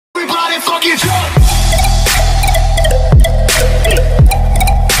Everybody fucking jump.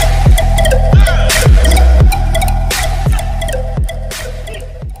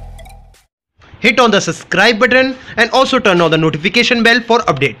 Hit on the subscribe button and also turn on the notification bell for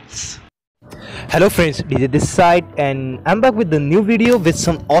updates. Hello friends, DJ this side, and I'm back with the new video with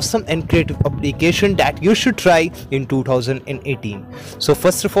some awesome and creative application that you should try in 2018. So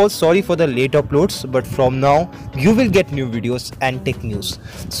first of all, sorry for the late uploads, but from now you will get new videos and tech news.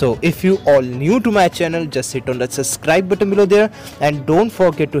 So if you all new to my channel, just hit on the subscribe button below there and don't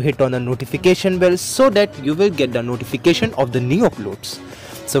forget to hit on the notification bell so that you will get the notification of the new uploads.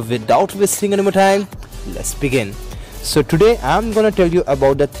 So without wasting any more time, let's begin. So today I'm gonna tell you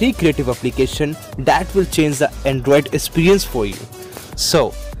about the 3 creative applications that will change the Android experience for you.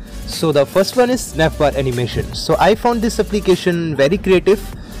 So the first one is Navbar animation. So I found this application very creative.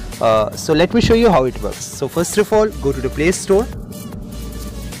 So let me show you how it works. So first of all, go to the Play Store.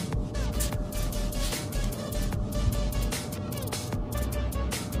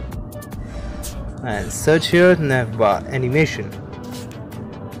 And search here Navbar animation.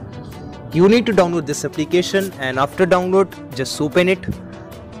 You need to download this application, and after download just open it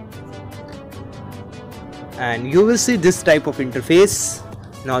and you will see this type of interface.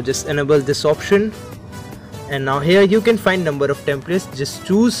 Now just enable this option, and now here you can find number of templates. Just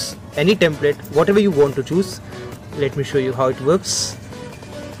choose any template, whatever you want to choose. Let me show you how it works.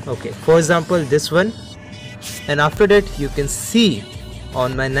 Okay, for example this one, and after that you can see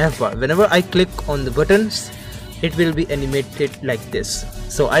on my navbar, whenever I click on the buttons, it will be animated like this.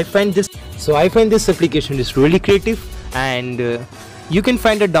 So I find this application is really creative, and you can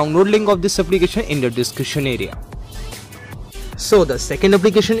find a download link of this application in the description area. So the second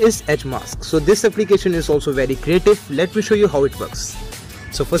application is Edge Mask. So this application is also very creative. Let me show you how it works.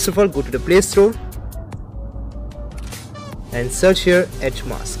 So first of all, go to the Play Store and search here Edge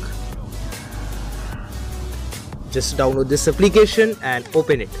Mask. Just download this application and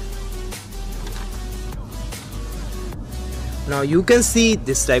open it. Now you can see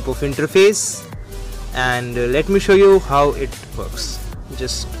this type of interface, and let me show you how it works.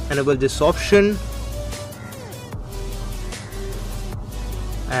 Just enable this option,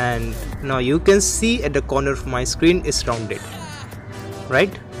 and now you can see at the corner of my screen is rounded,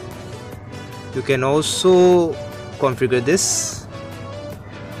 right? You can also configure this,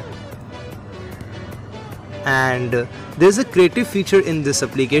 and there's a creative feature in this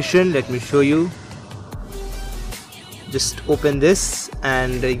application. Let me show you. Just open this,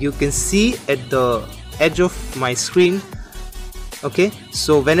 and you can see at the edge of my screen. Okay,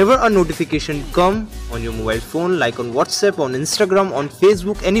 so whenever a notification come on your mobile phone, like on WhatsApp, on Instagram, on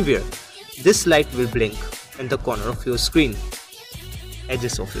Facebook, anywhere, this light will blink in the corner of your screen,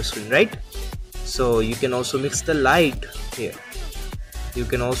 edges of your screen, right? So you can also mix the light here. You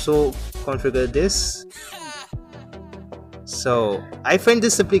can also configure this. So I find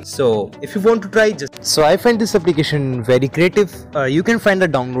this application, so if you want to try, I find this application very creative. You can find the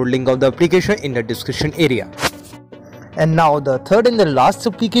download link of the application in the description area. And now the third and the last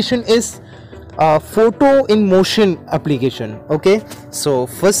application is photo in motion application. Okay, so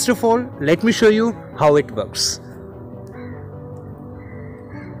first of all, let me show you how it works.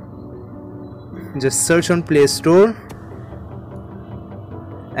 Just search on Play Store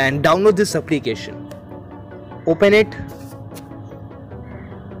and download this application. Open it.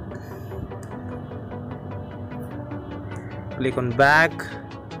 Click on back,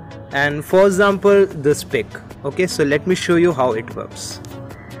 and for example this pic. Okay, so let me show you how it works.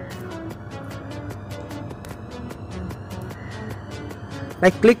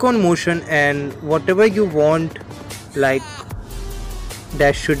 Like click on motion, and whatever you want, like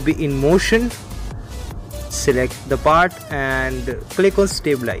that should be in motion, select the part and click on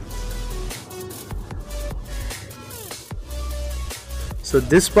stabilize. So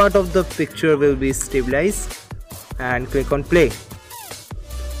this part of the picture will be stabilized, and click on play,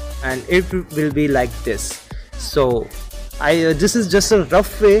 and it will be like this. So this is just a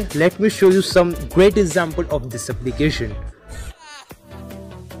rough way. Let me show you some great example of this application.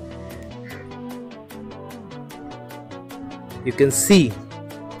 You can see.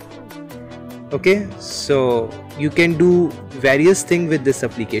 Okay, so you can do various things with this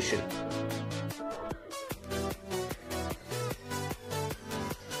application.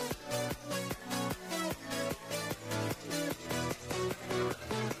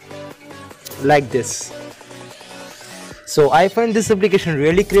 Like this. So I find this application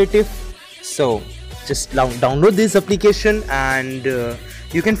really creative. So just download this application, and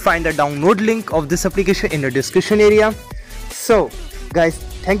you can find the download link of this application in the description area. So guys,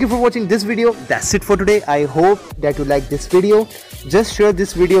 thank you for watching this video. That's it for today. I hope that you like this video. Just share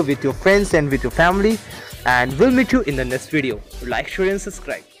this video with your friends and with your family, and we'll meet you in the next video. Like, share and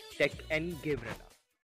subscribe. Tech and Gabriela.